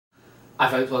Hi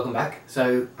folks, welcome back.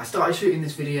 So I started shooting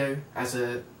this video as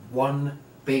a one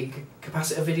big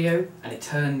capacitor video and it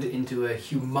turned into a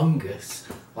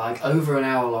humongous, like over an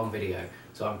hour long video.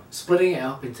 So I'm splitting it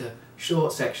up into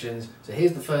short sections. So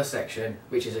here's the first section,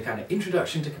 which is a kind of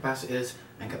introduction to capacitors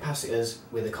and capacitors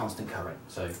with a constant current.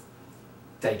 So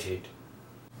stay tuned.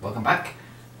 Welcome back.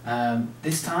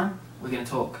 This time we're going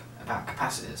to talk about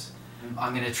capacitors.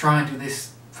 I'm going to try and do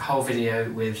this whole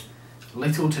video with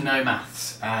little to no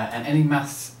maths, and any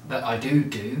maths that I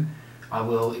do, I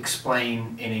will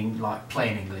explain in like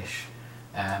plain English,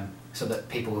 so that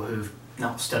people who've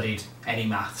not studied any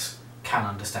maths can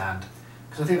understand.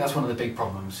 Because I think that's one of the big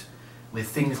problems with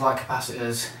things like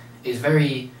capacitors. It's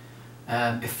very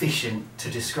efficient to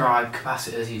describe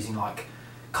capacitors using like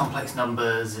complex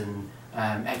numbers and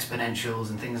exponentials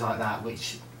and things like that,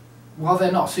 which, while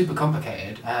they're not super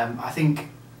complicated, I think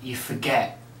you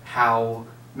forget how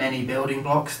many building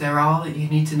blocks there are that you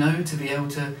need to know to be able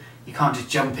to, you can't just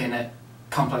jump in at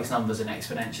complex numbers and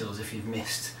exponentials if you've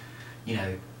missed, you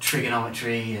know,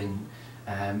 trigonometry and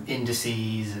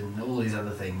indices and all these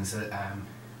other things that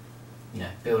you know,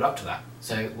 build up to that.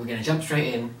 So we're going to jump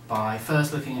straight in by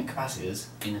first looking at capacitors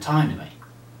in the time domain.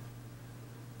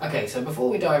 Okay, so before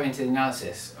we dive into the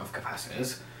analysis of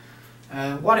capacitors,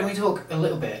 why don't we talk a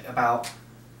little bit about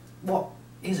what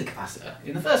is a capacitor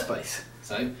in the first place.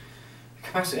 So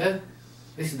capacitor,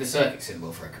 this is the circuit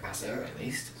symbol for a capacitor at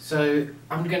least. So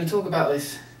I'm going to talk about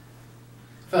this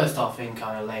first off in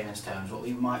kind of layman's terms, what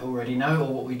we might already know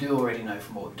or what we do already know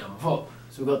from what we've done before.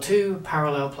 So we've got two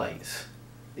parallel plates.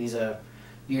 These are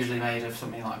usually made of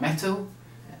something like metal.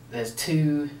 There's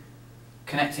two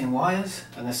connecting wires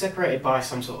and they're separated by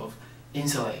some sort of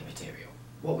insulating material.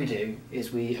 What we do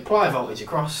is we apply voltage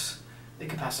across the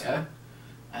capacitor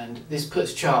and this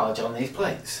puts charge on these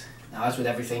plates. Now, as with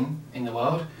everything in the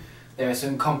world, there is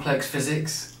some complex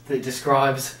physics that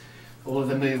describes all of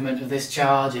the movement of this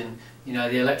charge and, you know,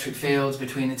 the electric fields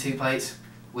between the two plates.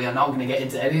 We are not going to get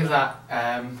into any of that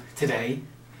today,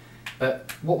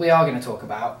 but what we are going to talk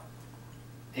about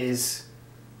is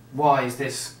why is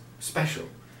this special?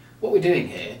 What we're doing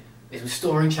here is we're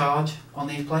storing charge on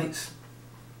these plates,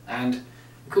 and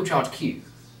we call charge Q.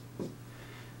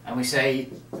 And we say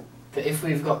that if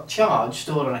we've got charge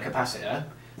stored on a capacitor,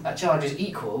 that charge is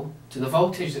equal to the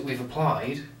voltage that we've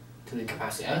applied to the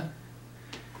capacitor,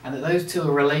 and that those two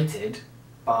are related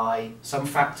by some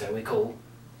factor we call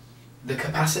the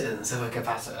capacitance of a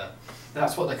capacitor.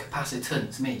 That's what the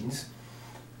capacitance means.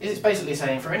 It's basically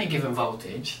saying for any given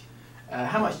voltage,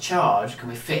 how much charge can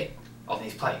we fit on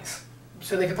these plates.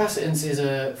 So the capacitance is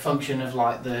a function of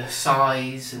like the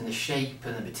size and the shape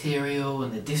and the material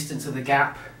and the distance of the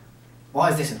gap.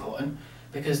 Why is this important?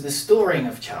 Because the storing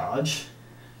of charge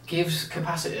gives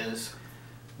capacitors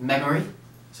memory.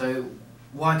 So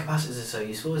why capacitors are so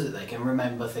useful is that they can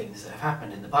remember things that have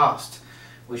happened in the past,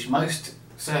 which most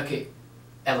circuit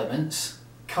elements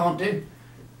can't do.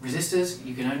 Resistors,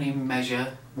 you can only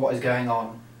measure what is going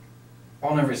on a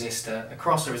resistor,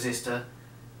 across a resistor,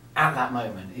 at that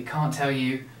moment. It can't tell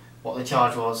you what the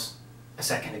charge was a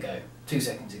second ago, 2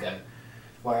 seconds ago.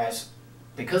 Whereas,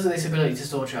 because of this ability to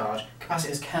store charge,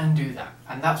 capacitors can do that.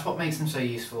 And that's what makes them so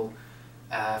useful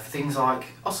for things like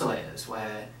oscillators,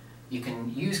 where you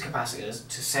can use capacitors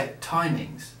to set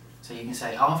timings. So you can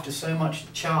say after so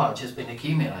much charge has been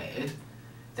accumulated,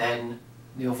 then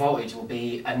your voltage will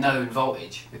be a known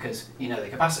voltage because you know the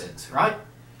capacitance, right?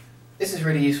 This is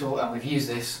really useful and we've used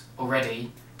this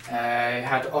already.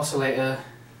 Had oscillator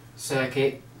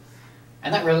circuit,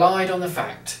 and that relied on the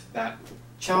fact that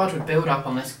charge would build up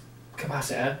on this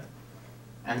capacitor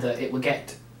and that it would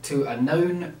get to a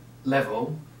known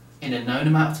level in a known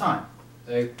amount of time.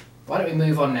 So why don't we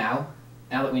move on now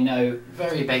that we know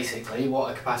very basically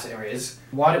what a capacitor is,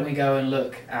 why don't we go and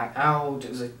look at how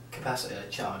does a capacitor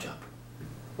charge up.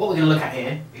 What we're going to look at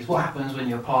here is what happens when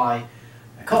you apply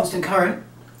a constant current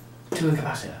to a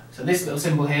capacitor. So this little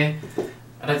symbol here,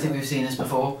 I don't think we've seen this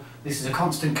before. This is a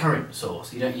constant current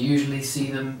source. You don't usually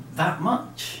see them that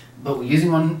much, but we're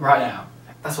using one right now.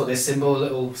 That's what this symbol,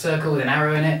 little circle with an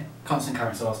arrow in it, constant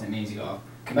current source, and it means you've got a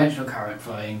conventional current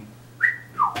flowing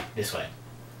this way.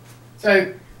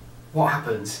 So what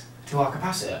happens to our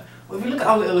capacitor? Well, if we look at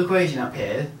our little equation up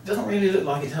here, it doesn't really look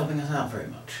like it's helping us out very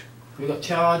much. We've got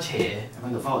charge here, and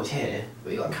we've got voltage here, but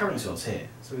we've got a current source here.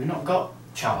 So we've not got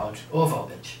charge or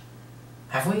voltage.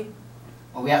 Have we?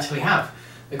 Well, we actually have.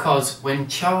 Because when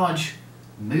charge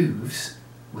moves,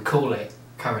 we call it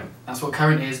current. That's what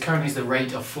current is. Current is the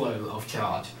rate of flow of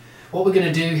charge. What we're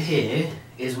going to do here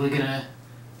is we're going to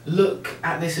look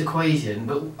at this equation,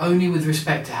 but only with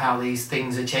respect to how these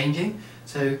things are changing.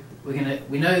 So we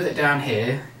know that down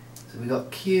here So we've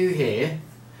got Q here,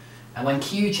 and when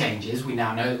Q changes, we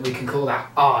now know that we can call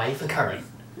that I for current.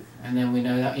 And then we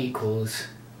know that equals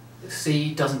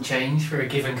C doesn't change for a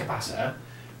given capacitor.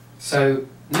 So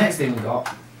the next thing we've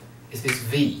got is this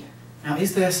V. Now,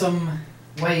 is there some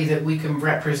way that we can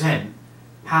represent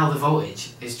how the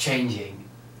voltage is changing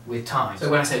with time? So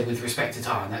when I say with respect to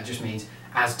time, that just means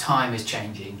as time is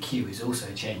changing, Q is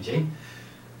also changing.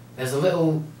 There's a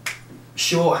little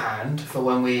shorthand for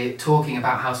when we're talking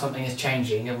about how something is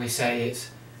changing, and we say it's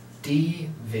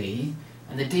dV,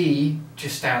 and the D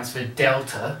just stands for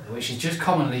delta, which is just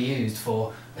commonly used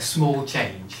for a small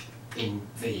change in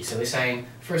V. So we're saying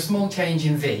for a small change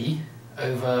in V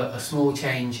over a small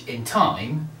change in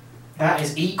time, that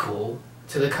is equal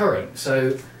to the current.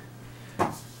 So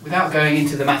without going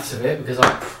into the maths of it, because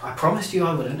I promised you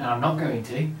I wouldn't, and I'm not going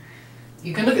to,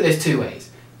 you can look at this two ways.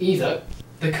 Either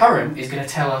the current is going to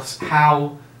tell us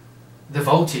how the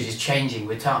voltage is changing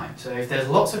with time. So if there's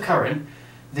lots of current,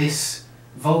 this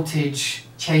voltage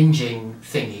changing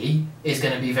thingy is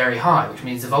going to be very high, which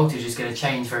means the voltage is going to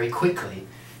change very quickly.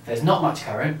 If there's not much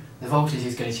current, the voltage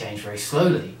is going to change very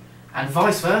slowly. And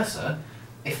vice versa,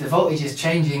 if the voltage is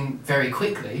changing very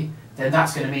quickly, then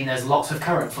that's going to mean there's lots of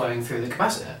current flowing through the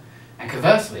capacitor. And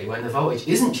conversely, when the voltage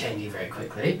isn't changing very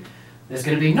quickly, there's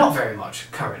going to be not very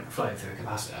much current flowing through a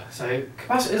capacitor. So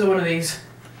capacitors are one of these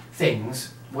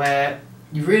things where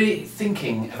you're really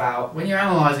thinking about, when you're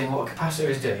analysing what a capacitor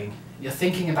is doing, you're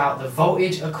thinking about the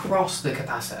voltage across the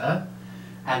capacitor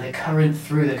and the current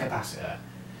through the capacitor.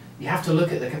 You have to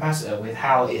look at the capacitor with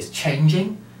how it is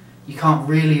changing. You can't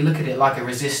really look at it like a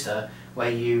resistor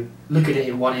where you look at it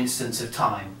in one instance of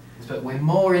time. But we're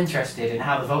more interested in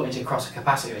how the voltage across a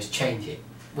capacitor is changing.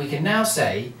 We can now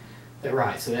say that,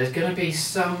 right, so there's going to be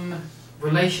some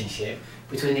relationship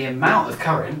between the amount of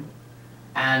current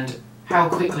and how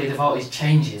quickly the voltage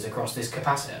changes across this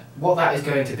capacitor. What that is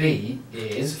going to be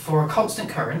is, for a constant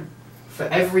current, for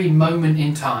every moment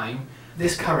in time,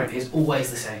 this current is always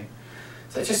the same.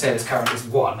 So let's just say this current is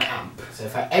 1 amp. So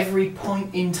for every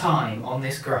point in time on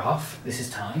this graph, this is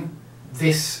time,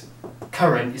 this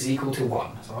current is equal to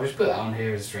 1. So I'll just put that on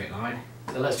here as a straight line.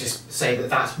 So let's just say that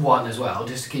that's 1 as well,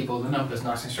 just to keep all the numbers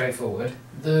nice and straightforward.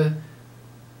 The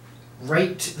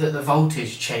rate that the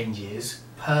voltage changes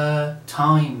per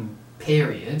time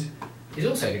period is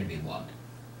also going to be 1.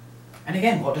 And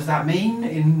again, what does that mean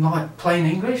in like plain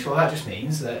English? Well, that just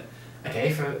means that,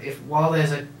 okay, while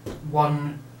there's a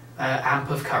 1 amp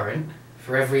of current,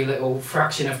 for every little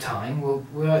fraction of time,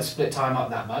 we won't split time up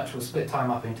that much, we'll split time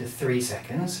up into 3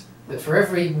 seconds, that for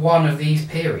every one of these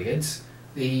periods,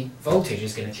 the voltage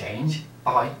is going to change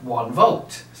by 1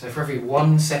 volt. So for every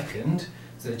 1 second,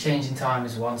 so the change in time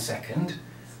is 1 second,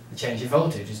 the change in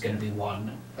voltage is going to be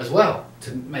 1 as well,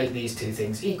 to make these two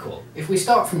things equal. If we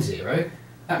start from 0,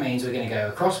 that means we're going to go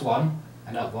across 1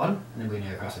 and up 1, and then we're going to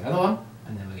go across another one,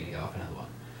 and then we're going to go up another one.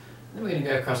 And then we're going to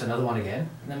go across another one again,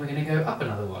 and then we're going to go up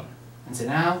another one. And so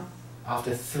now,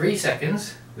 after 3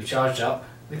 seconds, we charged up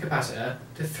the capacitor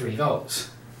to 3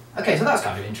 volts. Okay, so that's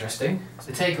kind of interesting.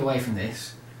 The takeaway from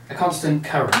this, a constant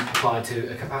current applied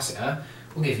to a capacitor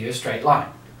will give you a straight line.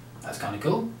 That's kind of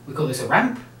cool. We call this a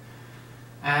ramp.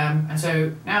 And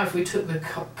so now if we took the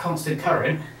constant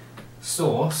current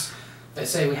source, let's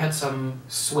say we had some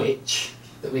switch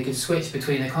that we could switch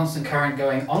between the constant current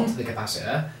going onto the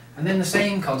capacitor and then the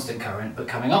same constant current but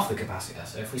coming off the capacitor.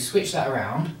 So if we switch that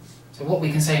around, so what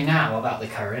we can say now about the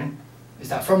current is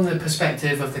that from the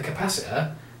perspective of the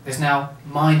capacitor, there's now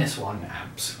 -1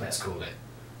 amps, let's call it.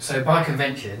 So by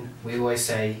convention, we always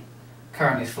say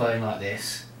current is flowing like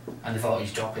this and the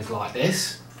voltage drop is like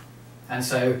this. And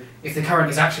so if the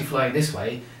current is actually flowing this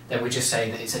way, then we just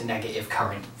say that it's a negative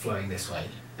current flowing this way.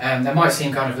 That might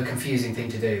seem kind of a confusing thing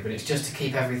to do, but it's just to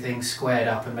keep everything squared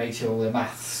up and make sure all the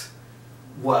maths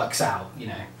works out, you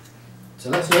know. So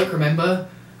let's look, remember,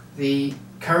 the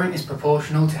current is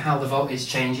proportional to how the voltage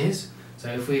changes. So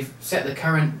if we've set the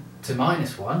current to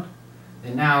 -1,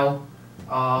 then now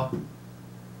our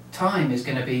time is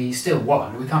going to be still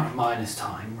 1. We can't have minus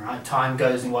time, right? Time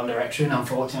goes in one direction,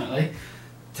 unfortunately.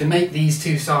 To make these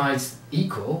two sides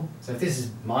equal, so if this is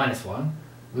 -1,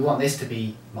 we want this to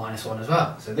be -1 as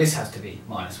well. So this has to be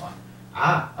 -1.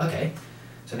 Ah, okay.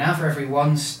 So now for every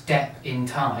 1 step in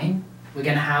time, we're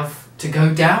going to have to go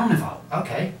down a volt.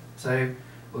 Okay, so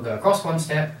we'll go across 1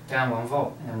 step, down 1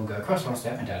 volt, and then we'll go across 1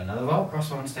 step and down another volt,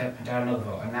 across 1 step and down another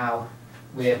volt, and now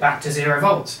we're back to 0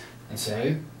 volts. And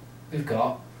so we've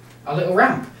got a little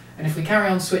ramp. And if we carry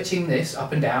on switching this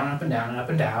up and down, up and down, and up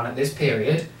and down at this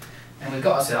period, and we've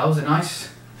got ourselves a nice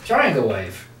triangle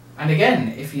wave. And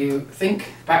again, if you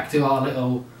think back to our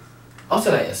little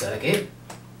oscillator circuit,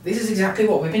 this is exactly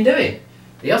what we've been doing.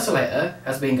 The oscillator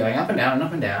has been going up and down and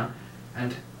up and down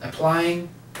and applying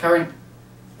current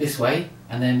this way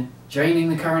and then draining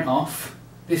the current off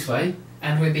this way,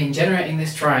 and we've been generating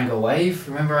this triangle wave.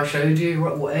 Remember I showed you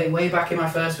way back in my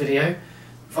first video,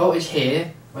 voltage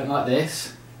here went like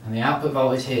this and the output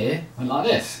voltage here went like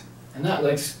this, and that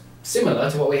looks similar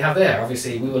to what we have there.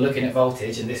 Obviously we were looking at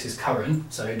voltage and this is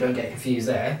current, so don't get confused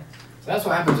there. So that's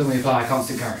what happens when we apply a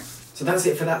constant current. So that's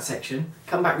it for that section.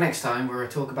 Come back next time where I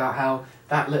talk about how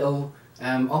that little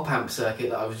op-amp circuit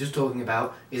that I was just talking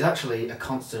about is actually a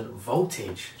constant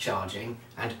voltage charging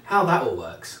and how that all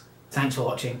works. Thanks for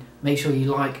watching. Make sure you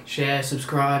like, share,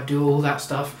 subscribe, do all that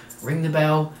stuff. Ring the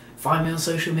bell. Find me on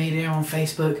social media on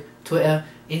Facebook, Twitter,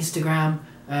 Instagram.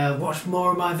 Watch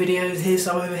more of my videos. Here's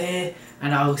some over here.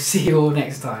 And I'll see you all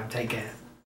next time. Take care.